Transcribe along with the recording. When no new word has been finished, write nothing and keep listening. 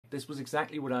This was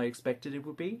exactly what I expected it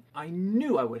would be. I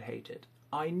knew I would hate it.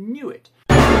 I knew it.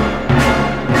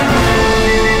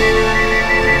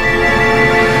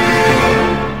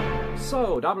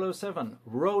 So, 007,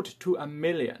 Road to a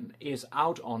Million, is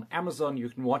out on Amazon. You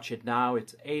can watch it now.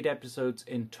 It's 8 episodes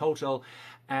in total,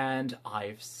 and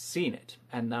I've seen it.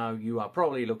 And now you are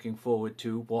probably looking forward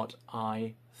to what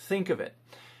I think of it.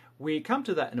 We come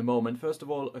to that in a moment. First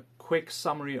of all, a quick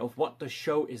summary of what the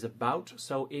show is about.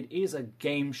 So it is a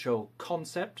game show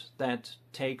concept that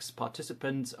takes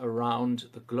participants around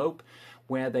the globe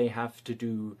where they have to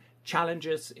do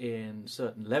challenges in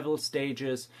certain level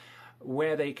stages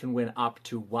where they can win up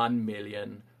to £1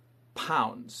 million.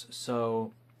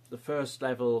 So the first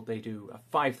level, they do a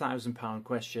 £5,000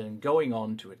 question, going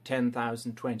on to a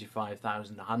 10,000,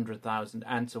 25,000, 100,000,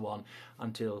 and so on,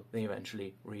 until they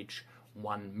eventually reach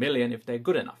 1 million if they're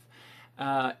good enough.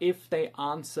 If they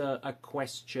answer a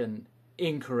question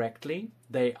incorrectly,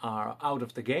 they are out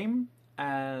of the game,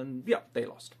 and yeah, they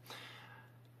lost.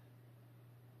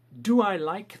 Do I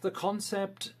like the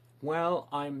concept? Well,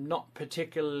 I'm not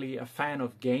particularly a fan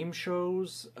of game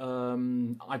shows.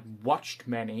 I've watched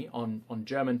many on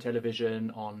German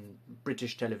television, on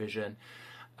British television,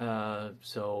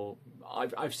 so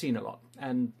I've seen a lot.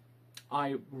 And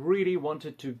I really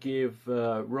wanted to give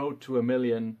Road to a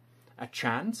Million a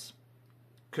chance,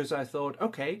 because I thought,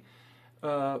 okay,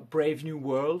 brave new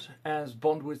world, as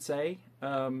Bond would say,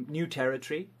 new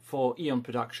territory for Eon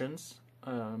Productions,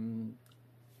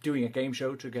 doing a game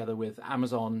show together with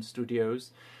Amazon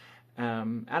Studios.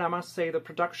 And I must say the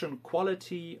production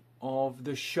quality of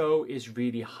the show is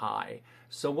really high.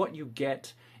 So what you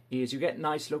get is you get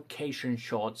nice location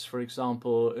shots. For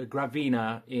example,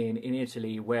 Gravina in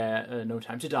Italy, where No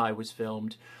Time to Die was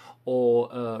filmed,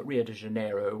 or Rio de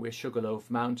Janeiro with Sugarloaf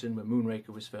Mountain, where Moonraker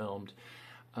was filmed.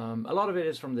 A lot of it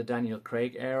is from the Daniel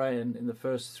Craig era in the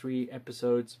first 3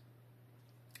 episodes.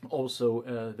 Also,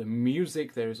 the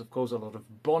music, there is of course a lot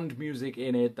of Bond music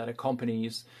in it that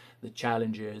accompanies the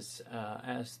challenges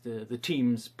as the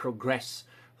teams progress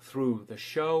through the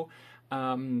show.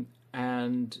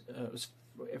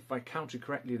 If I counted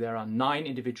correctly, there are 9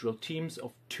 individual teams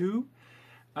of 2.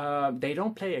 They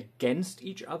don't play against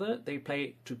each other, they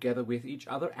play together with each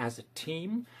other as a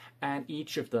team, and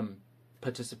each of them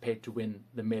participate to win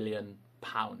the £1 million.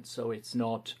 So it's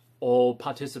not all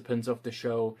participants of the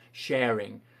show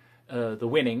sharing the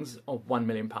winnings of £1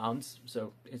 million.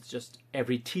 So it's just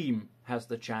every team has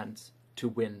the chance to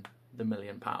win the £1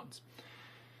 million.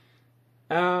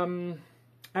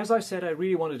 As I said, I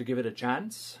really wanted to give it a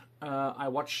chance. I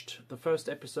watched the first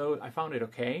episode. I found it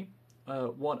okay.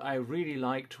 What I really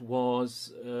liked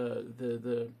was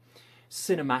the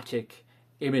cinematic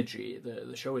imagery.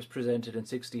 The show is presented in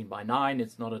 16:9.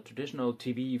 It's not a traditional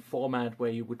TV format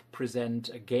where you would present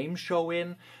a game show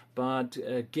in, but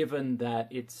given that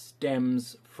it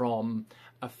stems from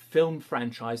a film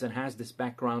franchise and has this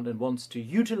background and wants to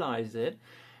utilize it,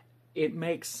 it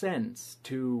makes sense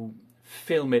to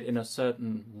film it in a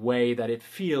certain way that it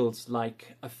feels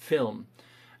like a film.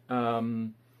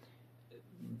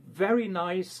 Very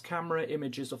nice camera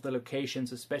images of the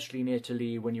locations, especially in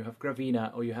Italy, when you have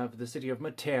Gravina or you have the city of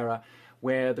Matera,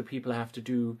 where the people have to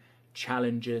do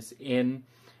challenges in.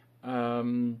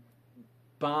 But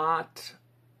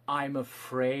I'm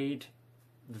afraid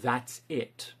that's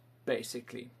it,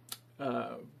 basically.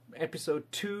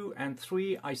 Episode 2 and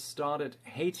 3, I started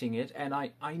hating it, and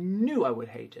I knew I would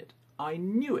hate it. I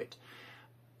knew it.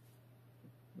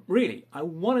 Really, I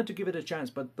wanted to give it a chance,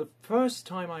 but the first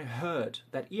time I heard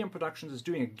that Eon Productions is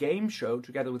doing a game show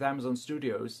together with Amazon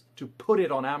Studios to put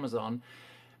it on Amazon,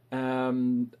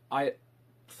 I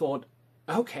thought,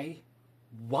 okay,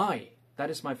 why? That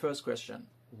is my first question.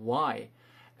 Why?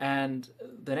 And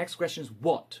the next question is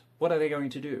what? What are they going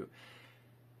to do?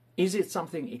 Is it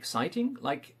something exciting?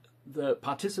 Like the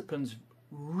participants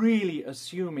really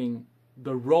assuming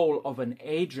the role of an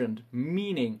agent,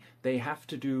 meaning they have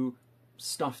to do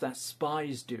stuff that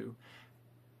spies do.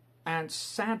 And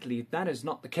sadly, that is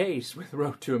not the case with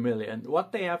Road to a Million.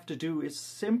 What they have to do is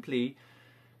simply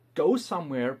go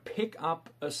somewhere, pick up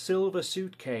a silver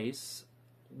suitcase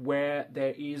where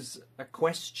there is a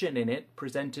question in it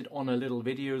presented on a little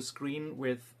video screen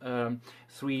with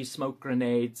 3 smoke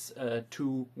grenades.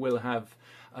 2 will have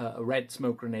a red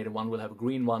smoke grenade and 1 will have a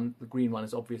green one. The green one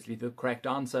is obviously the correct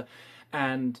answer.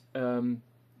 And then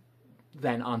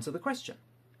answer the question.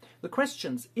 The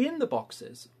questions in the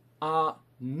boxes are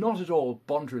not at all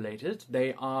Bond related.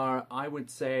 They are, I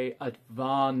would say,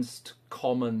 advanced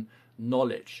common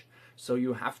knowledge. So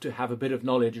you have to have a bit of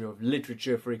knowledge of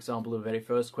literature. For example, the very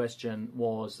first question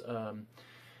was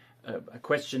a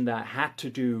question that had to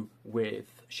do with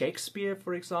Shakespeare,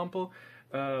 for example.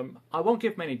 I won't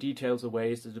give many details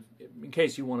away, so in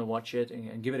case you want to watch it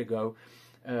and give it a go.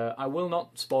 I will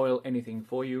not spoil anything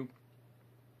for you.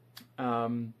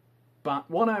 But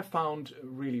what I found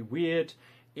really weird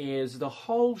is the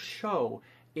whole show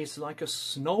is like a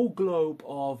snow globe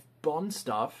of Bond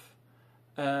stuff.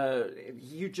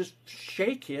 You just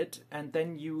shake it and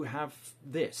then you have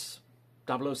this,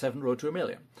 007 Road to a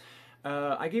Million.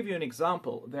 I give you an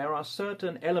example. There are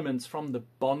certain elements from the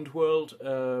Bond world,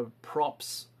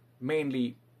 props,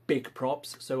 mainly big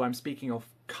props, so I'm speaking of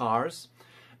cars,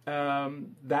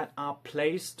 that are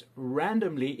placed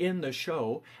randomly in the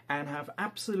show and have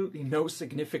absolutely no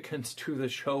significance to the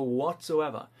show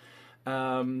whatsoever.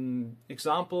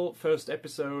 Example, first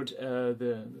episode,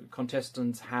 the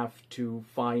contestants have to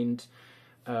find,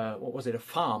 what was it, a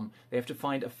farm. They have to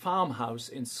find a farmhouse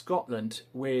in Scotland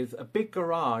with a big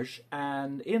garage,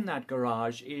 and in that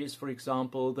garage is, for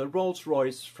example, the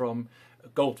Rolls-Royce from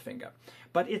Goldfinger.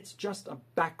 But it's just a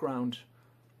background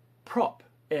prop.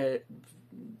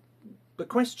 The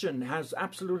question has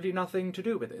absolutely nothing to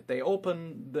do with it. They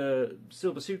open the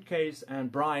silver suitcase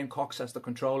and Brian Cox, as the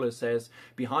controller, says,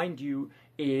 behind you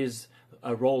is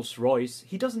a Rolls-Royce.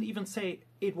 He doesn't even say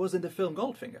it was in the film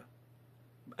Goldfinger.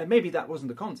 And maybe that wasn't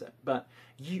the concept, but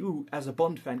you, as a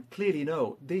Bond fan, clearly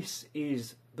know this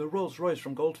is the Rolls-Royce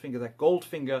from Goldfinger that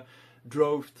Goldfinger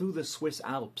drove through the Swiss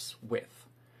Alps with.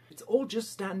 It's all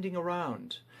just standing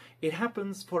around. It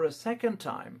happens for a second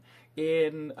time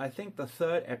in, I think, the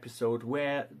third episode,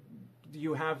 where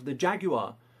you have the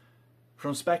Jaguar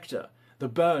from Spectre, the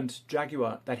burnt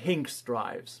Jaguar that Hinks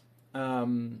drives.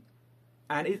 And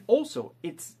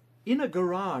it's in a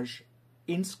garage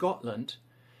in Scotland.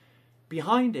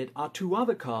 Behind it are two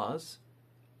other cars,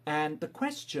 and the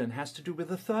question has to do with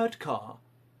the third car,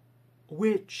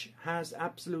 which has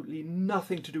absolutely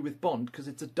nothing to do with Bond, because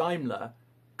it's a Daimler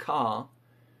car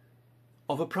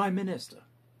of a Prime Minister.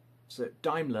 So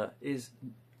Daimler is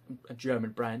a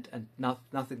German brand and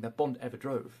nothing that Bond ever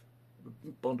drove.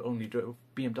 Bond only drove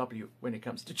BMW when it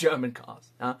comes to German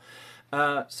cars.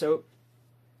 So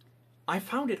I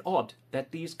found it odd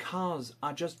that these cars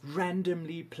are just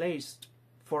randomly placed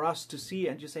for us to see,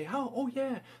 and you say, oh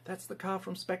yeah, that's the car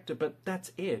from Spectre, but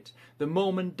that's it. The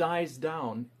moment dies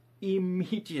down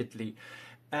immediately.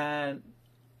 And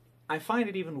I find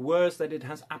it even worse that it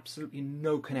has absolutely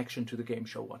no connection to the game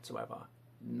show whatsoever.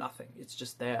 Nothing. It's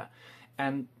just there.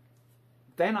 And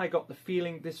then I got the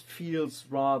feeling this feels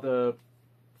rather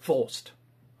forced.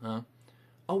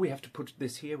 Oh, we have to put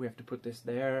this here, we have to put this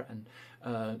there, and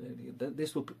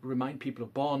this will remind people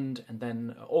of Bond, and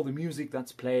then all the music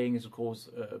that's playing is, of course,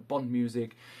 Bond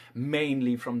music,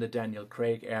 mainly from the Daniel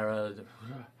Craig era.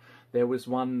 There was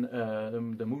one,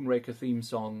 the Moonraker theme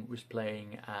song was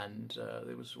playing, and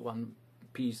there was one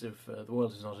piece of The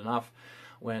World Is Not Enough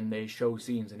when they show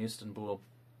scenes in Istanbul.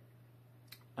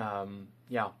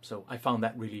 Yeah, so I found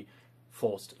that really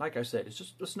forced. Like I said, it's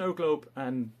just a snow globe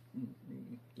and,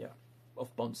 yeah,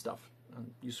 of Bond stuff.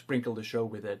 And you sprinkle the show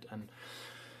with it and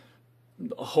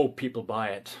hope people buy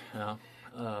it.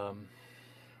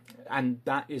 And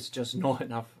that is just not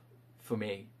enough for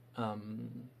me.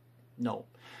 No.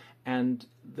 And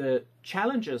the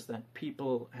challenges that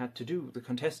people had to do, the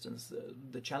contestants,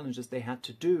 the challenges they had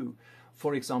to do,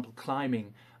 for example,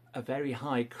 climbing a very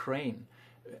high crane,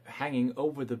 hanging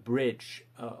over the bridge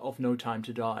of No Time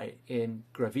to Die in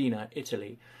Gravina,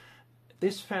 Italy.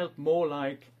 This felt more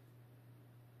like,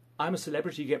 I'm a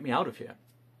celebrity, get me out of here.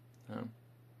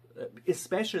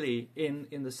 Especially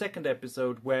in the second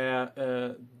episode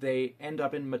where they end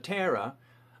up in Matera,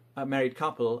 a married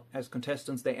couple, as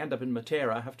contestants, they end up in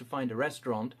Matera, have to find a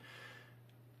restaurant.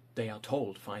 They are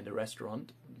told, find a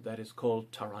restaurant that is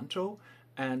called Taranto,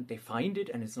 and they find it,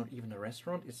 and it's not even a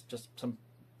restaurant, it's just some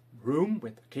room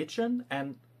with a kitchen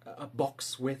and a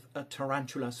box with a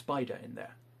tarantula spider in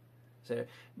there. So it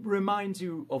reminds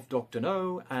you of Dr.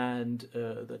 No and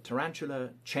the tarantula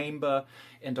chamber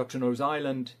in Dr. No's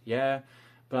Island, yeah,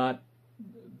 but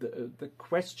the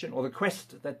question, or the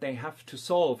quest that they have to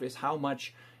solve is how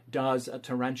much does a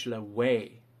tarantula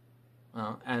weigh?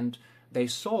 And they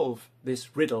solve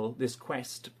this riddle, this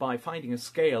quest, by finding a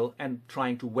scale and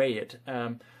trying to weigh it.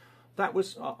 That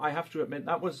was, I have to admit,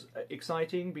 that was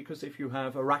exciting, because if you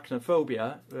have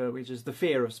arachnophobia, which is the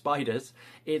fear of spiders,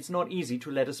 it's not easy to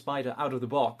let a spider out of the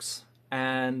box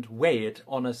and weigh it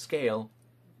on a scale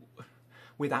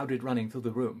without it running through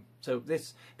the room. So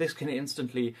this can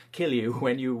instantly kill you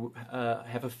when you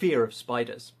have a fear of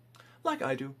spiders. Like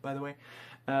I do, by the way.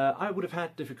 I would have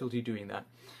had difficulty doing that.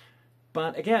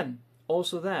 But again,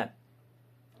 also that,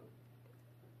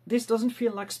 this doesn't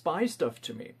feel like spy stuff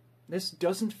to me. This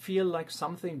doesn't feel like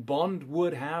something Bond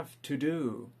would have to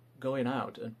do, going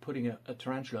out and putting a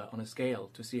tarantula on a scale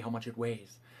to see how much it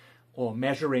weighs, or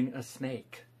measuring a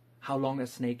snake, how long a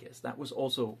snake is. That was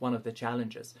also one of the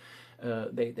challenges.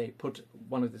 They put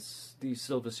one of these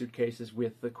silver suitcases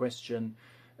with the question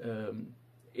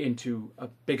into a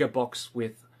bigger box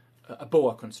with a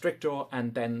boa constrictor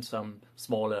and then some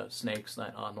smaller snakes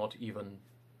that are not even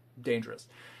dangerous,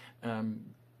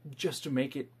 just to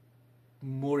make it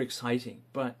more exciting.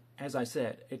 But as I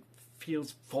said, it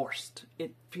feels forced.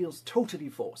 It feels totally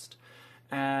forced.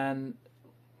 And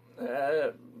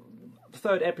the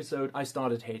third episode, I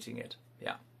started hating it.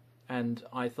 Yeah. And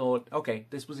I thought, okay,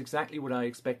 this was exactly what I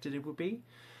expected it would be.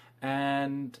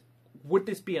 And would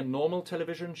this be a normal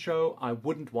television show? I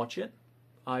wouldn't watch it.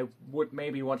 I would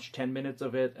maybe watch 10 minutes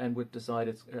of it and would decide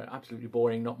it's absolutely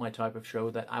boring, not my type of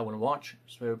show that I want to watch.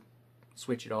 So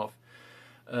switch it off.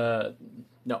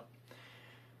 No.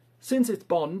 Since it's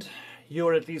Bond,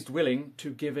 you're at least willing to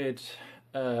give it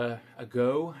a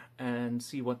go and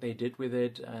see what they did with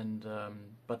it. And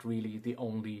but really, the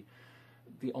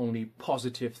only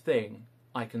positive thing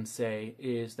I can say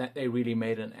is that they really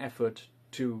made an effort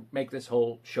to make this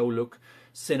whole show look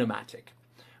cinematic.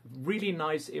 Really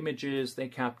nice images they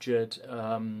captured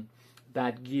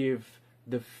that give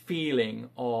the feeling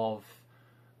of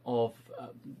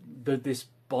this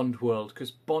Bond world,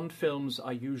 because Bond films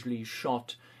are usually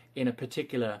shot in a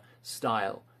particular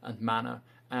style and manner,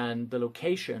 and the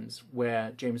locations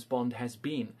where James Bond has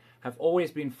been have always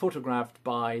been photographed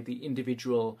by the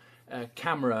individual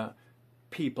camera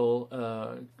people,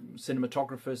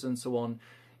 cinematographers and so on,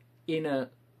 in a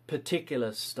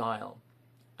particular style,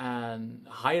 and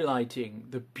highlighting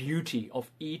the beauty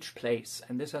of each place.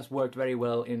 And this has worked very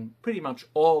well in pretty much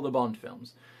all the Bond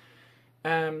films.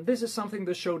 This is something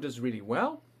the show does really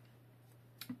well.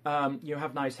 You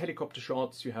have nice helicopter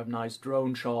shots, you have nice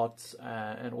drone shots,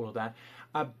 and all of that.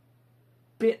 A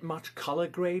bit much color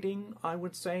grading, I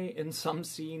would say, in some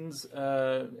scenes.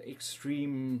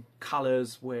 Extreme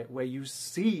colors where you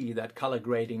see that color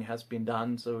grading has been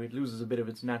done, so it loses a bit of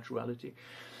its naturality.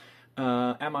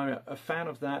 Am I a fan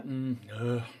of that?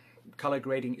 Color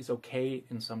grading is okay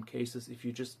in some cases if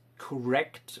you just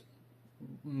correct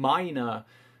minor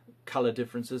color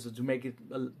differences to make it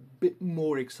a bit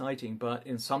more exciting, but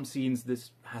in some scenes this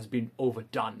has been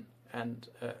overdone, and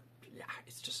yeah,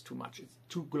 it's just too much. It's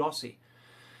too glossy.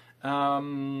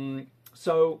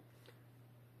 So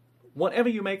whatever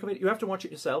you make of it, you have to watch it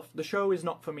yourself. The show is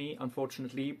not for me,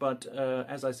 unfortunately, but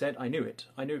as I said, I knew it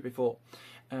before.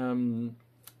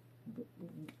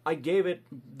 I gave it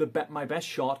my best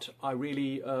shot. I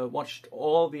really watched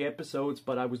all the episodes,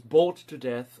 but I was bored to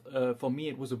death. For me,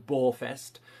 it was a bore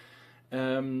fest,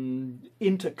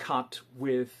 intercut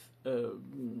with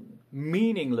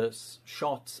meaningless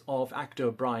shots of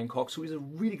actor Brian Cox, who is a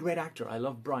really great actor. I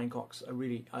love Brian Cox.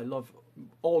 I love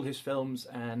all his films,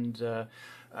 and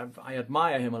I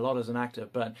admire him a lot as an actor,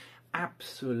 but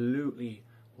absolutely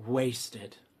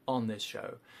wasted on this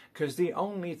show, because the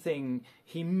only thing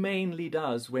he mainly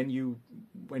does when you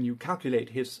calculate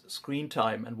his screen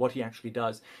time and what he actually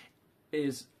does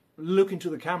is look into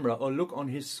the camera or look on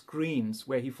his screens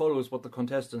where he follows what the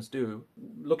contestants do,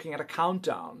 looking at a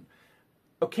countdown,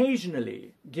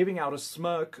 occasionally giving out a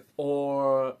smirk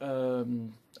or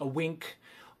a wink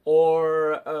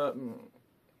or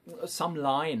some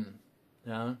line,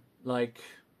 yeah, like,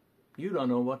 you don't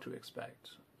know what to expect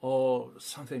or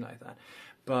something like that.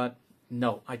 But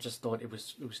no, I just thought it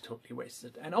was totally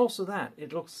wasted. And also that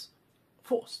it looks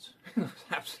forced. It looks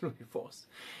absolutely forced.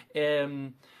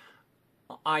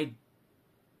 I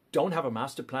don't have a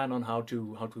master plan on how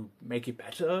to make it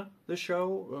better, the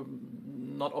show,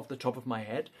 not off the top of my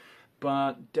head,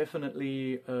 but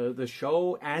definitely the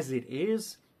show as it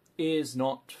is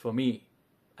not for me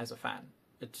as a fan.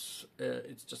 It's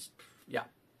just, yeah,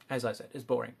 as I said, it's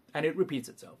boring, and it repeats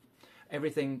itself.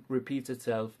 Everything repeats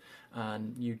itself,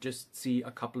 and you just see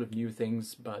a couple of new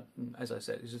things, but as I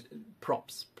said, it's just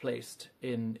props placed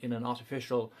in an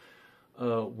artificial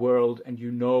world, and you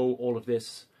know all of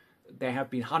this. There have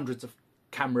been hundreds of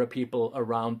camera people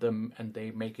around them, and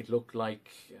they make it look like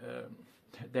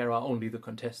there are only the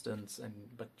contestants,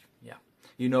 but yeah,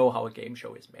 you know how a game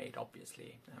show is made,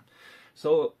 obviously. Yeah.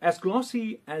 So as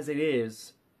glossy as it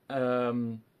is,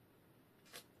 don't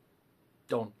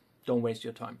waste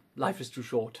your time. Life is too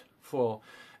short for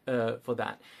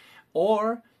that.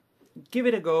 Or give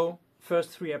it a go, first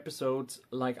 3 episodes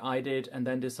like I did, and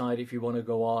then decide if you want to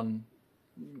go on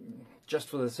just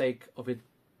for the sake of it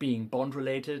being Bond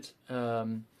related.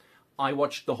 I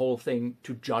watched the whole thing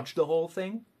to judge the whole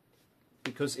thing.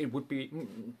 because it would be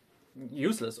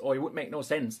useless, or it would make no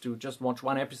sense to just watch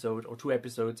one episode or 2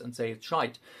 episodes and say it's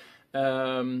shite.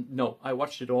 No, I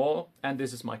watched it all, and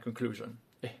this is my conclusion.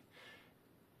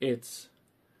 It's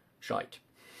shite,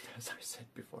 as I said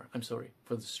before. I'm sorry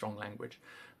for the strong language.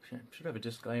 I should have a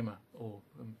disclaimer or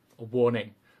a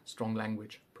warning. Strong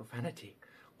language, profanity,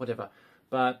 whatever.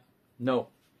 But no.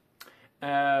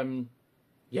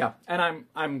 Yeah, and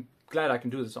I'm glad I can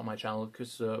do this on my channel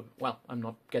because, well, I'm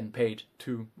not getting paid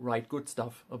to write good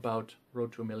stuff about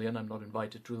Road to a Million. I'm not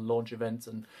invited to the launch events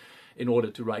and in order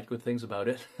to write good things about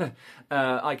it.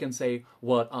 I can say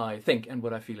what I think and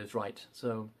what I feel is right.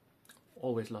 So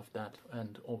always loved that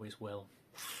and always will.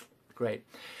 Great.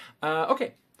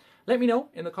 Okay. Let me know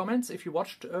in the comments if you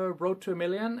watched Road to a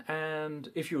Million,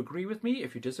 and if you agree with me,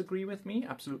 if you disagree with me,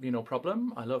 absolutely no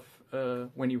problem. I love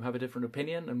when you have a different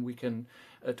opinion and we can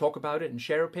talk about it and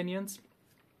share opinions.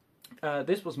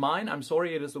 This was mine. I'm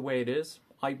sorry it is the way it is.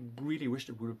 I really wished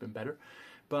it would have been better,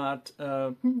 but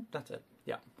that's it.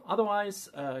 Yeah. Otherwise,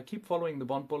 keep following the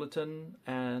Bond Bulletin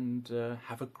and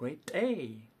have a great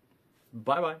day.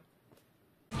 Bye-bye.